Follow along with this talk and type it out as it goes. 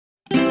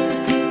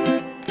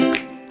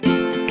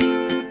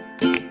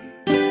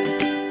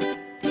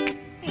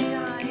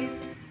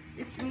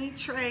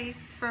Trace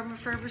from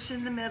Refurbish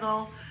in the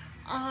Middle.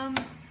 I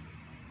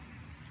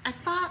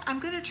thought I'm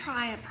gonna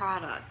try a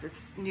product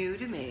that's new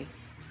to me,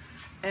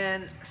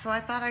 and so I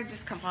thought I'd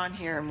just come on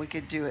here and we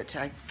could do it.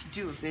 I could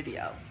do a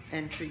video,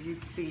 and so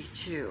you'd see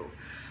too.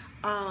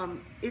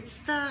 It's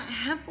the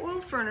hemp oil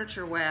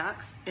furniture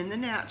wax in the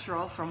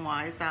natural from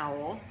Wise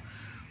Owl.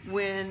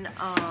 When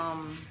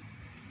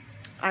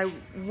I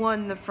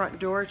won the front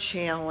door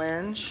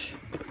challenge,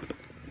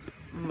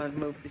 I'm gonna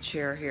move the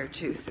chair here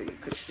too so you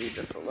could see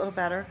this a little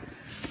better.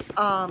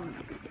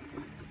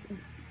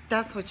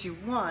 That's what you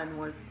won,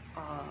 was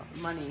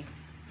money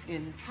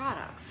in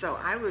products. So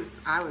I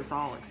was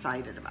all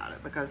excited about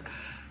it, because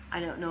I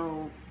don't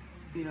know,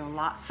 you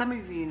know, some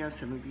of you know,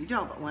 some of you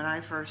don't, but when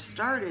I first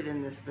started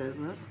in this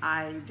business,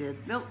 I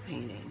did milk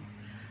painting.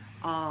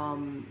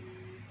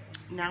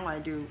 Now I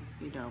do,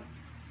 you know,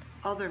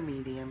 other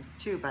mediums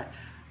too, but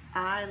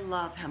I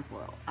love hemp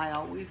oil. I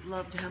always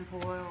loved hemp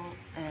oil,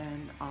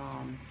 and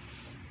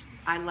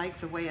I like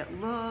the way it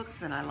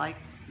looks, and I like,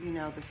 you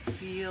know, the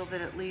feel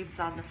that it leaves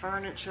on the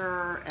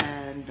furniture,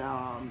 and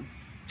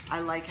I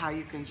like how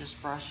you can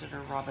just brush it or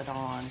rub it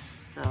on,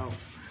 so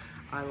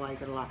I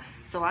like it a lot.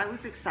 So I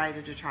was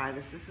excited to try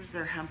this. This is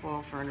their hemp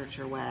oil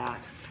furniture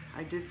wax.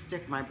 I did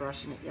stick my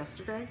brush in it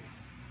yesterday,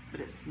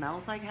 but it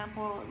smells like hemp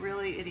oil.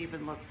 It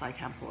even looks like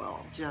hemp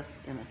oil,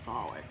 just in a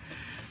solid.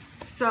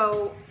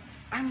 So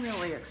I'm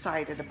really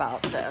excited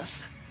about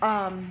this.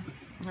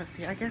 Let's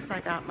see, I guess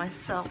I got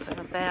myself in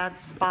a bad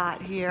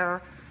spot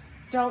here.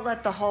 Don't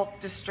let the Hulk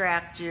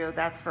distract you.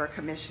 That's for a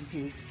commission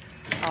piece.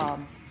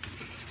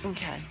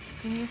 Okay,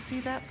 can you see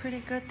that pretty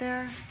good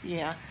there?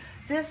 Yeah,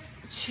 this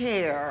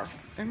chair,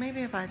 or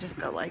maybe if I just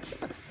go like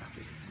this, I'll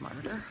be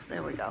smarter.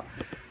 There we go.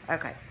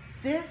 Okay,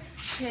 this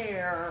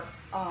chair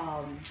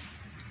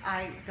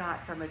I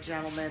got from a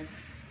gentleman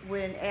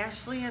when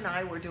Ashley and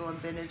I were doing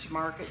Vintage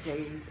Market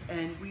Days,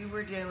 and we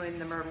were doing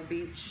the Myrtle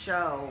Beach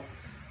show.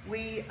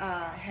 We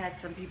had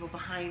some people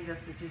behind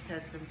us that just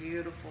had some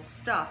beautiful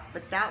stuff,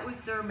 but that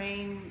was their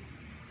main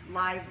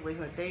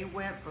livelihood. They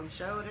went from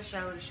show to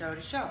show to show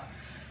to show.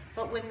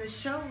 But when the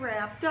show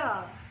wrapped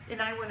up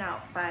and I went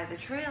out by the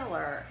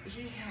trailer,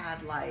 he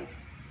had like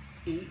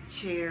 8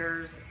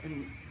 chairs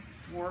and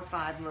 4 or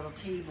 5 little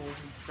tables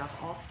and stuff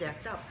all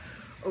stacked up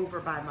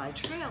over by my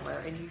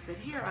trailer, and he said,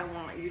 here, I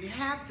want you to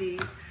have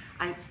these.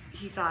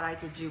 He thought I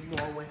could do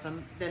more with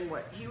them than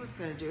what he was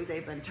going to do.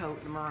 They've been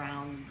toting them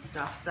around and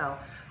stuff, so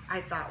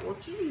I thought, well,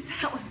 geez,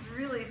 that was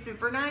really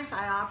super nice.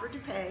 I offered to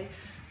pay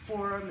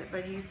for them,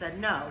 but he said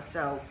no.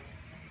 So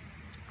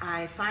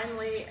I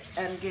finally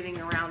am getting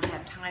around to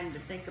have time to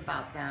think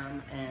about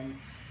them and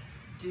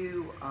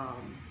do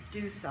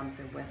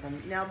something with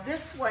them. Now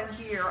this one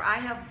here, I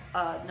have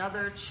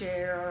another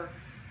chair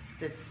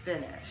that's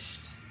finished.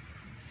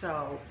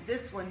 So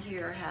this one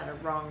here had a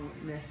rung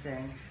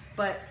missing,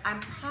 but I'm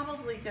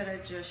probably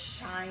gonna just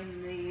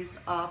shine these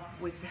up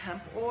with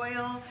hemp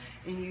oil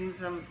and use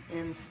them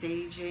in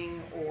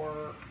staging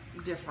or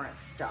different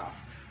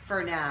stuff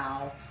for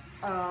now.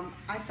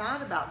 I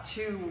thought about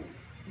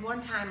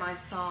one time I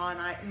saw, and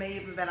I may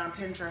have even been on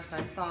Pinterest,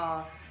 I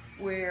saw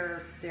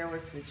where there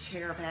was the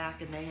chair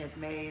back and they had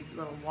made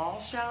little wall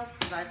shelves,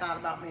 because I thought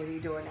about maybe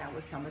doing that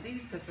with some of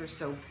these because they're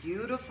so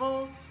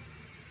beautiful.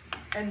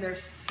 And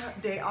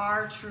they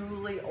are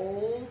truly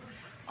old,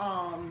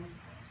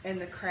 and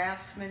the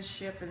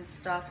craftsmanship and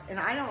stuff. And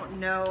I don't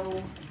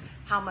know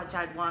how much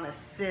I'd want to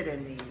sit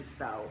in these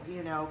though,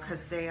 you know,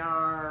 because they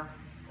are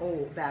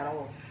old, that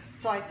old.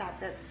 So I thought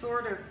that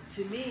sort of,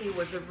 to me,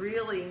 was a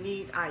really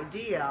neat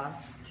idea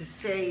to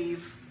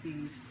save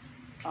these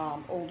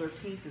older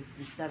pieces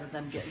instead of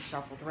them getting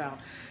shuffled around.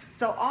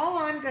 So all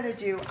I'm going to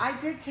do, I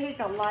did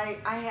take a light,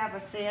 I have a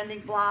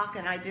sanding block,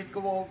 and I did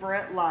go over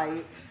it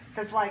light,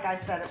 because like I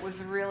said, it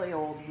was really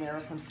old and there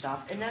was some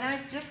stuff. And then I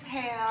just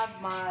have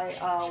my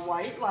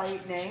white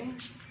lightning.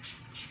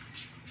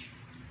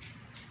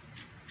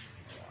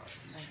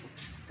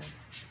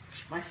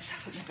 My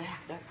stuff in the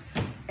back there.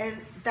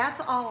 And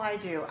that's all I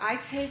do. I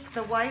take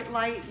the white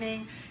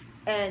lightning,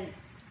 and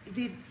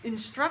the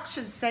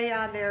instructions say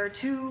on there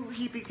 2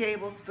 heaping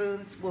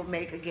tablespoons will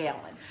make a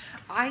gallon.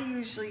 I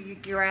usually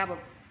grab a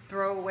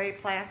throwaway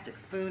plastic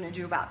spoon and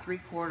do about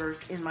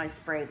 3/4 in my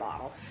spray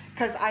bottle,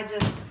 because I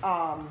just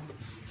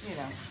you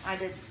know, I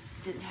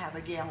didn't have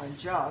a gallon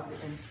jug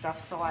and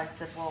stuff, so I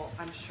said, well,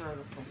 I'm sure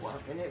this will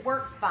work, and it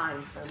works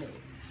fine for me.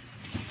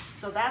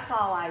 So that's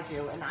all I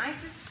do, and I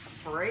just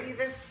spray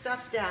this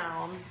stuff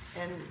down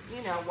and,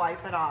 you know,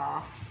 wipe it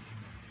off.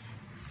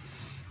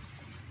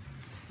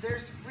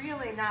 There's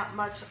really not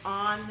much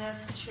on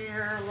this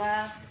chair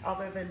left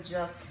other than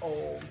just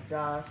old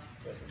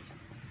dust and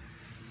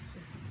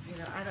just, you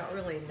know, I don't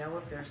really know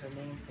if there's a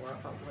name for it,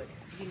 but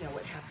you know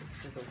what happens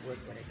to the wood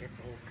when it gets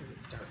old, because it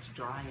starts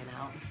drying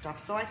out and stuff.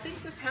 So I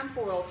think this hemp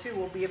oil too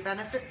will be a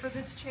benefit for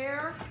this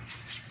chair,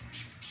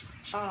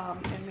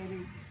 and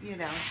maybe, you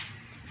know,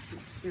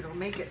 it'll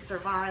make it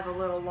survive a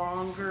little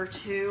longer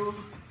too.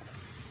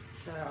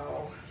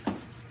 So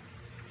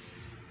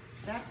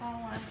that's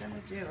all I'm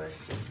gonna do,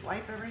 is just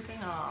wipe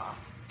everything off.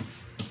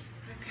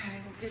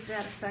 Okay, we'll give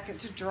that a second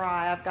to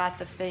dry. I've got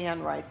the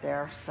fan right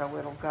there, so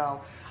it'll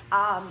go.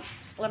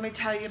 Let me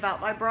tell you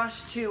about my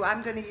brush too.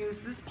 I'm gonna use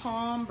this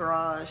palm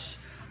brush.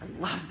 I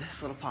love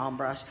this little palm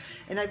brush.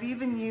 And I've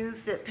even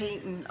used it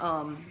painting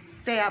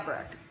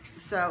fabric.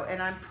 So,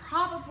 and I'm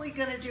probably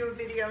gonna do a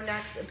video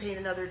next and paint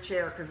another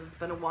chair because it's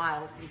been a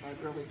while since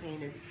I've really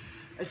painted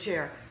a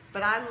chair.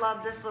 But I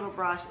love this little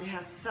brush. It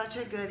has such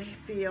a good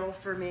feel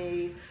for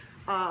me.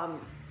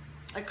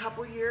 A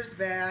couple years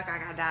back, I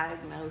got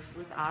diagnosed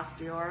with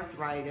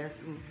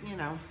osteoarthritis, and you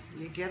know,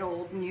 you get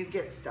old and you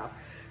get stuff.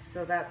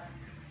 So that's,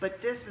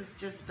 but this has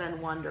just been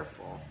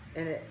wonderful,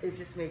 and it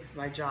just makes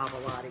my job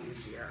a lot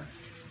easier.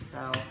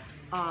 So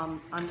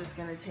I'm just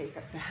gonna take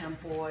up the hemp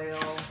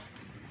oil.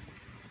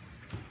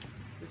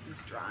 This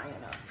is drying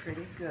up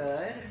pretty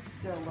good. It's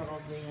still a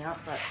little damp,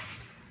 but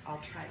I'll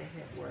try to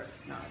hit where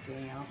it's not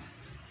damp.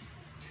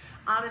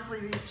 Honestly,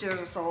 these chairs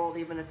are so old,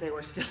 even if they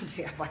were still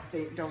damp, I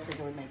don't think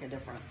it would make a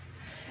difference.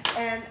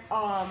 And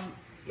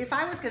if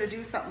I was gonna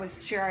do something with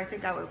this chair, I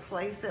think I would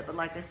replace it, but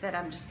like I said,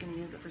 I'm just gonna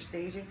use it for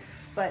staging.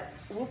 But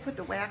we'll put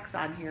the wax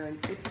on here and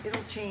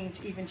it'll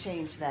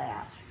change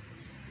that.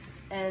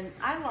 And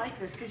I like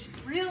this because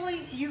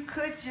really you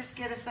could just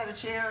get a set of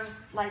chairs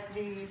like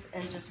these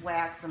and just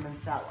wax them and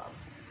sell them.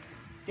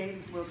 They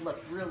would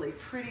look really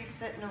pretty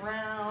sitting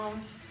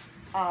around,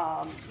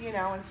 you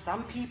know, and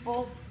some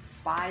people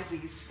buy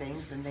these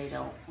things and they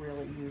don't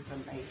really use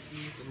them. They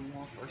use them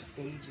more for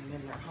staging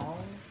in their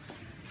home.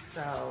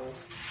 So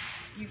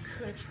you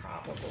could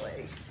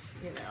probably,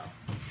 you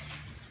know,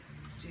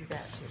 do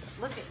that too.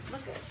 Look at,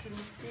 can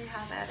you see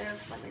how that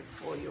is? Let me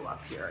pull you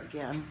up here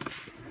again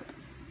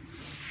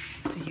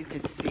so you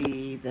can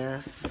see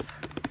this.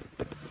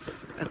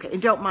 Okay,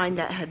 and don't mind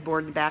that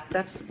headboard in the back.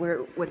 That's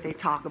what they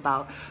talk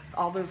about.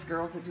 All those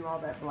girls that do all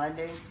that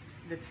blending,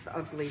 that's the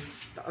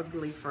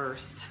ugly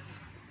first.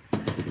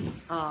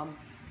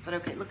 But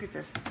okay, look at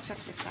this. Check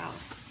this out.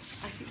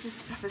 I think this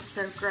stuff is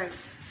so great.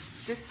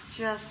 This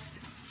just,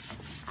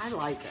 I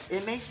like it.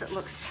 It makes it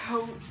look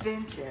so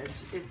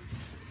vintage.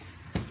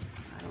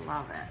 I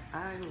love it.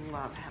 I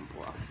love hemp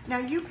oil. Now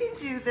you can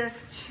do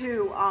this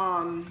too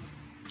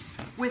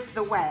with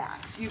the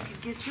wax. You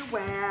could get your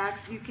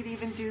wax. You could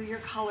even do your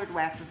colored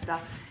wax and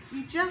stuff.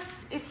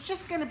 It's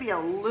just going to be a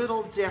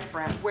little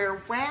different.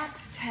 Where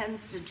wax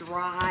tends to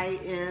dry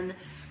in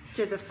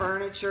to the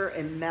furniture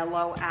and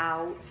mellow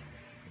out,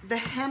 the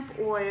hemp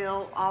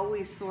oil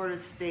always sort of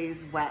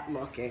stays wet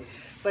looking,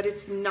 but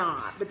it's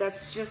not. But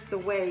that's just the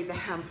way the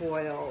hemp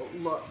oil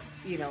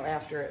looks, you know,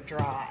 after it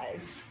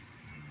dries.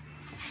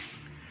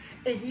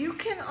 And you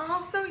can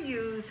also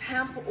use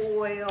hemp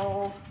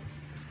oil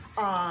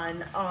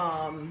on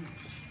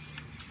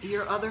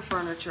your other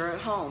furniture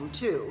at home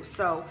too.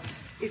 So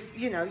if,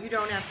 you know, you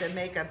don't have to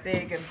make a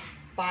big and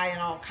buying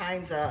all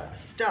kinds of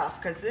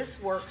stuff, because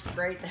this works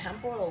great. The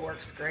hemp oil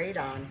works great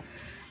on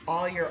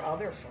all your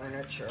other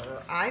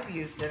furniture. I've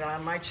used it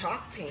on my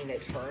chalk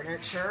painted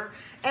furniture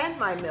and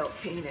my milk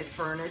painted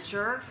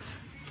furniture.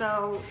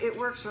 So it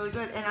works really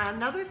good. And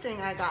another thing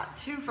I got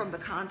too from the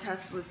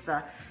contest was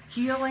the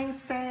healing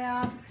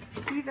salve.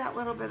 See that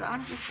little bit?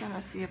 I'm just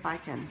gonna see if I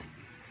can,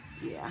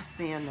 yeah,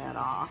 sand that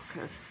off,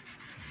 because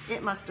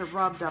it must have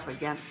rubbed up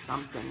against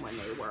something when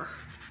they were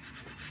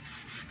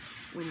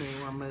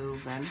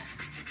moving,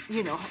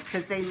 you know,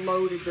 because they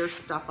loaded their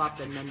stuff up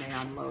and then they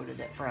unloaded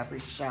it for every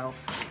show.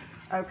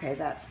 Okay,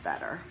 that's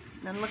better.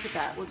 Then look at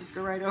that. We'll just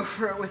go right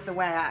over it with the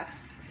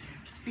wax.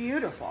 It's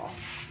beautiful.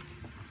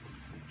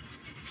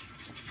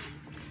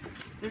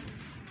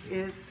 This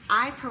is,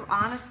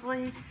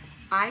 honestly,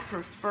 I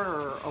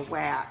prefer a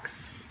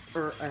wax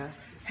or a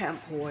hemp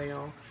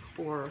oil,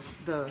 or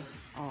the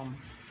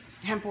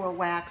hemp oil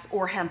wax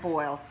or hemp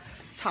oil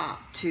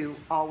top to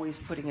always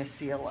putting a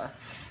sealer.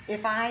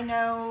 If I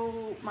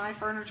know my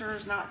furniture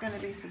is not going to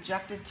be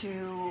subjected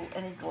to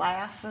any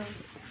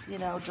glasses, you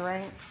know,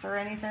 drinks or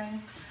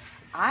anything,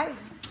 I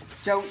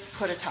don't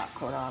put a top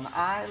coat on.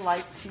 I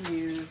like to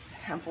use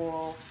hemp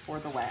oil or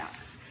the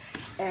wax.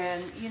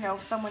 And, you know,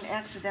 if someone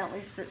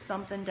accidentally sits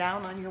something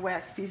down on your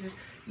wax pieces,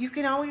 you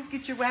can always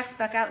get your wax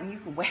back out and you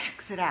can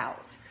wax it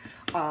out.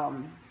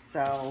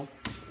 So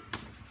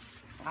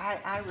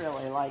I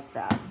really like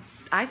that.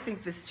 I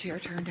think this chair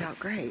turned out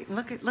great.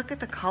 Look at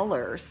the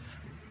colors.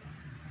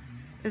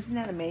 Isn't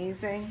that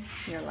amazing?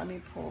 Here, let me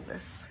pull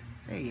this.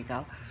 There you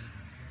go.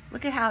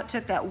 Look at how it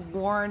took that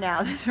worn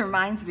out. This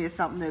reminds me of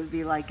something that would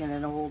be like in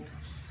an old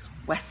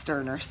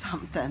Western or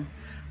something.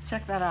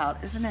 Check that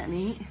out. Isn't that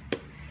neat?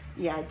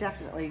 Yeah, I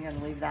definitely am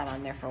gonna leave that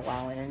on there for a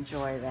while and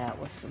enjoy that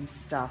with some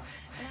stuff.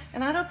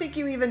 And I don't think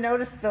you even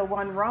noticed the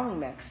one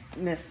rung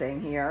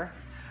missing here.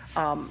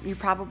 You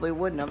probably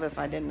wouldn't have if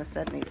I didn't have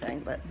said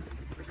anything,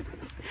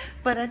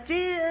 but I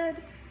did.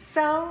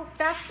 So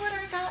that's what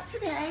I got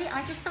today.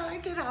 I just thought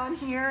I'd get on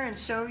here and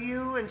show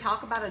you and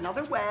talk about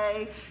another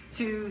way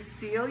to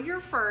seal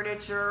your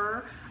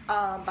furniture.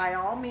 By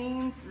all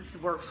means,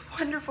 this works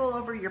wonderful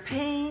over your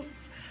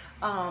paints,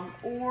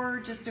 or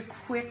just a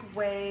quick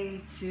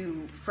way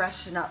to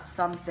freshen up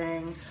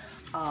something.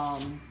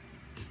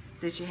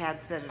 that you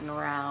had sitting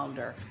around,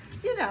 or,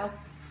 you know.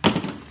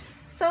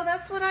 So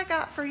that's what I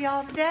got for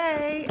y'all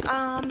today.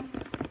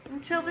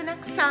 Until the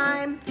next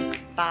time,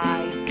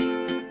 bye.